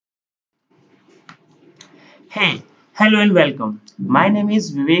Hey, hello and welcome. My name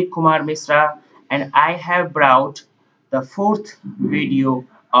is Vivek Kumar Misra and I have brought the fourth video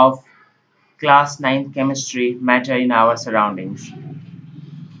of class 9th chemistry matter in our surroundings.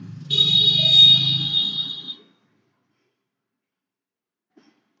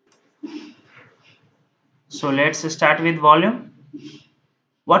 So let's start with volume.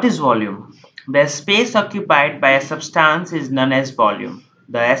 What is volume? The space occupied by a substance is known as volume.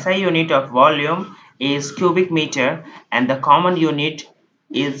 The SI unit of volume is cubic meter and the common unit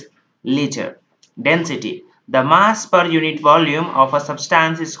is liter. Density. The mass per unit volume of a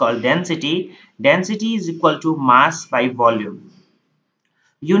substance is called density. Density is equal to mass by volume.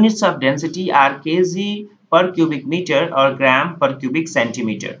 Units of density are kg per cubic meter or gram per cubic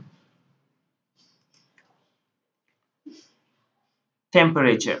centimeter.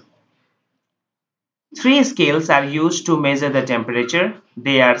 Temperature. Three scales are used to measure the temperature.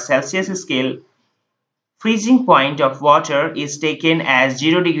 They are Celsius scale. Freezing point of water is taken as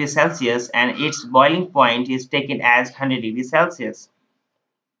 0 degrees Celsius and its boiling point is taken as 100 degrees Celsius.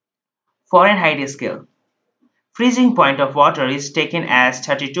 Fahrenheit scale. Freezing point of water is taken as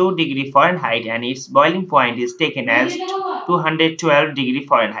 32 degree Fahrenheit and its boiling point is taken as 212 degree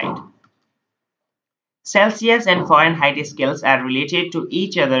Fahrenheit. Celsius and Fahrenheit scales are related to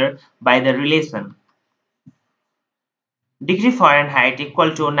each other by the relation degree Fahrenheit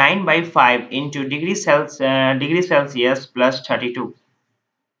equal to 9 by 5 into degree Celsius plus 32.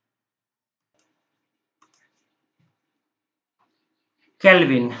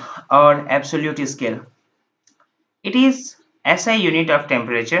 Kelvin or absolute scale. It is SI unit of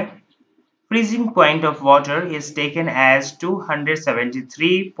temperature. Freezing point of water is taken as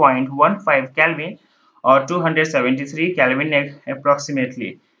 273.15 Kelvin or 273 Kelvin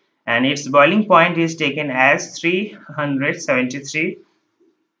approximately, and its boiling point is taken as 373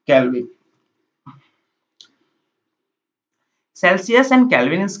 Kelvin. Celsius and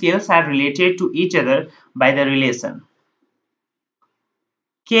Kelvin scales are related to each other by the relation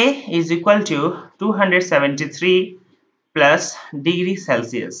K is equal to 273 plus degree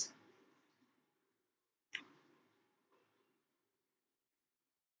Celsius.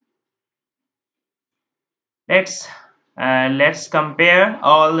 Let's let's compare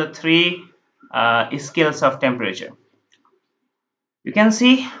all the three scales of temperature. You can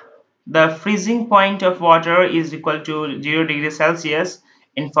see the freezing point of water is equal to 0 degrees Celsius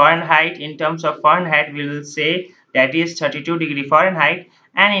in Fahrenheit. In terms of Fahrenheit, we will say that is 32 degree Fahrenheit,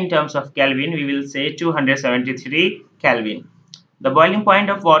 and in terms of Kelvin, we will say 273 Kelvin. The boiling point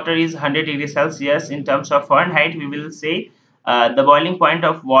of water is 100 degrees Celsius. In terms of Fahrenheit, we will say the boiling point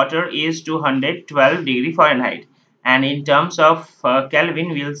of water is 212 degree Fahrenheit, and in terms of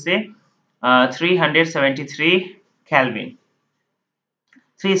Kelvin, we will say 373 Kelvin.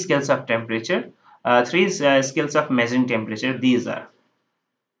 Three scales of temperature, three scales of measuring temperature. These are